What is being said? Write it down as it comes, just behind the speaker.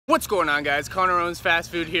What's going on, guys? Connor owns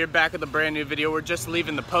fast food here, back with a brand new video. We're just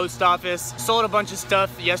leaving the post office. Sold a bunch of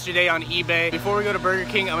stuff yesterday on eBay. Before we go to Burger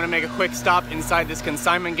King, I'm gonna make a quick stop inside this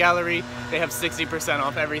consignment gallery. They have 60%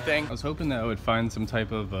 off everything. I was hoping that I would find some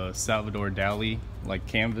type of Salvador Dali, like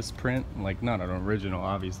canvas print, like not an original,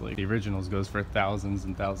 obviously. The originals goes for thousands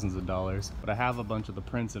and thousands of dollars. But I have a bunch of the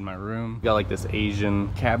prints in my room. Got like this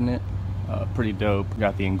Asian cabinet, pretty dope.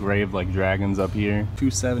 Got the engraved like dragons up here,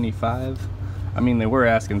 $275. I mean, they were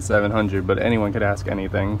asking $700, but anyone could ask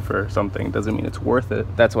anything for something. Doesn't mean it's worth it.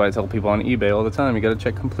 That's why I tell people on eBay all the time, you gotta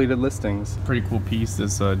check completed listings. Pretty cool piece,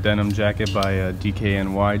 this denim jacket by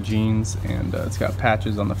DKNY Jeans, and it's got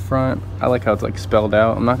patches on the front. I like how it's like spelled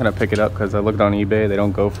out. I'm not gonna pick it up because I looked on eBay, they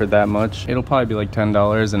don't go for that much. It'll probably be like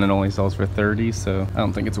 $10 and it only sells for $30, so I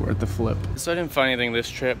don't think it's worth the flip. So I didn't find anything this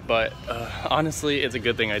trip, but honestly, it's a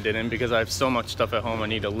good thing I didn't because I have so much stuff at home I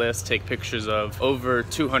need to list, take pictures of, over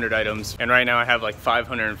 200 items, and right now I have like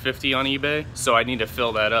 550 on eBay, so I need to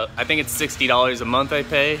fill that up. I think it's $60 a month I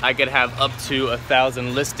pay. I could have up to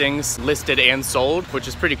 1,000 listings listed and sold, which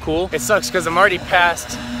is pretty cool. It sucks because I'm already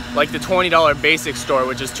past like the $20 basic store,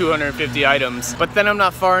 which is 250 items, but then I'm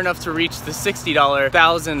not far enough to reach the $60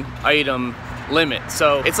 1,000 item limit.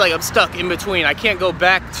 So it's like I'm stuck in between. I can't go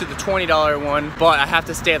back to the $20 one, but I have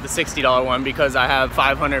to stay at the $60 one because I have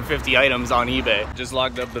 550 items on eBay. Just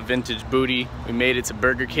logged up the vintage booty. We made it to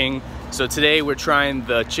Burger King. So today we're trying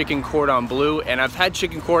the chicken Cordon Bleu, and I've had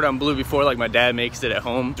chicken Cordon Bleu before, like my dad makes it at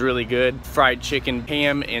home. It's really good. Fried chicken,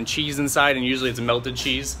 ham, and cheese inside, and usually it's melted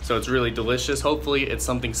cheese, so it's really delicious. Hopefully it's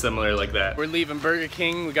something similar like that. We're leaving Burger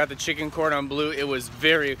King. We got the chicken Cordon Bleu. It was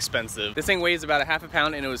very expensive. This thing weighs about a half a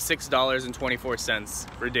pound, and it was $6.24.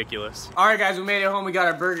 Ridiculous. All right, guys, we made it home. We got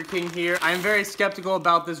our Burger King here. I'm very skeptical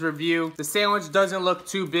about this review. The sandwich doesn't look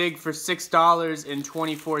too big for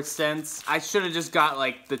 $6.24. I should have just got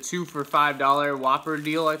like the 2 for $5 Whopper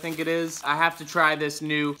deal, I think it is. I have to try this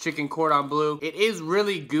new chicken Cordon Bleu. It is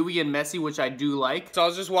really gooey and messy, which I do like. So I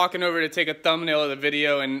was just walking over to take a thumbnail of the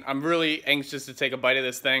video, and I'm really anxious to take a bite of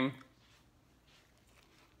this thing.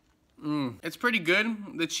 It's pretty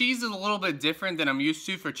good. The cheese is a little bit different than I'm used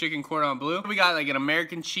to for chicken Cordon Bleu. We got like an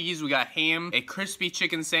American cheese, we got ham, a crispy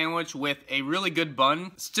chicken sandwich with a really good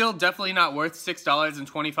bun. Still definitely not worth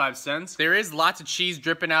 $6.25. There is lots of cheese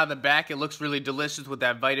dripping out of the back. It looks really delicious with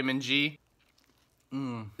that vitamin G.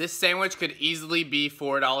 This sandwich could easily be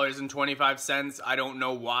 $4.25. I don't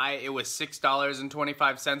know why it was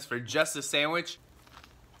 $6.25 for just a sandwich.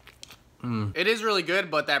 It is really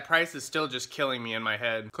good, but that price is still just killing me in my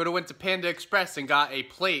head. Could've went to Panda Express and got a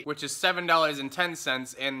plate, which is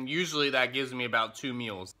 $7.10, and usually that gives me about 2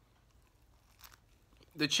 meals.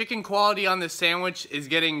 The chicken quality on this sandwich is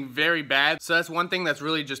getting very bad, so that's one thing that's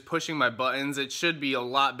really just pushing my buttons. It should be a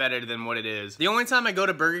lot better than what it is. The only time I go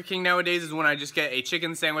to Burger King nowadays is when I just get a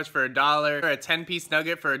chicken sandwich for $1, or a 10-piece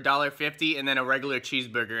nugget for $1.50, and then a regular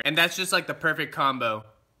cheeseburger. And that's just like the perfect combo.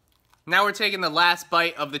 Now we're taking the last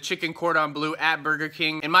bite of the chicken Cordon Bleu at Burger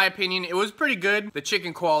King. In my opinion, it was pretty good. The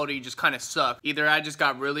chicken quality just kind of sucked. Either I just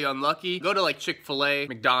got really unlucky. Go to like Chick-fil-A,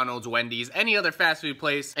 McDonald's, Wendy's, any other fast food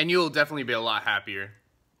place, and you'll definitely be a lot happier.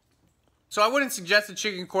 So I wouldn't suggest the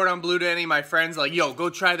chicken Cordon Bleu to any of my friends, like, yo, go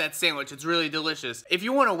try that sandwich, it's really delicious. If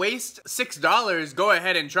you want to waste $6, go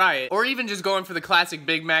ahead and try it. Or even just going for the classic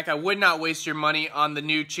Big Mac, I would not waste your money on the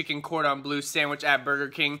new chicken Cordon Bleu sandwich at Burger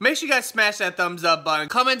King. Make sure you guys smash that thumbs up button.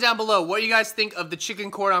 Comment down below what you guys think of the chicken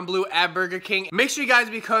Cordon Bleu at Burger King. Make sure you guys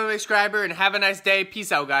become a McScriber, and have a nice day.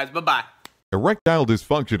 Peace out, guys. Bye-bye. Erectile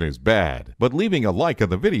dysfunction is bad, but leaving a like on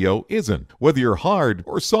the video isn't. Whether you're hard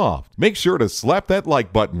or soft, make sure to slap that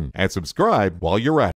like button and subscribe while you're at it.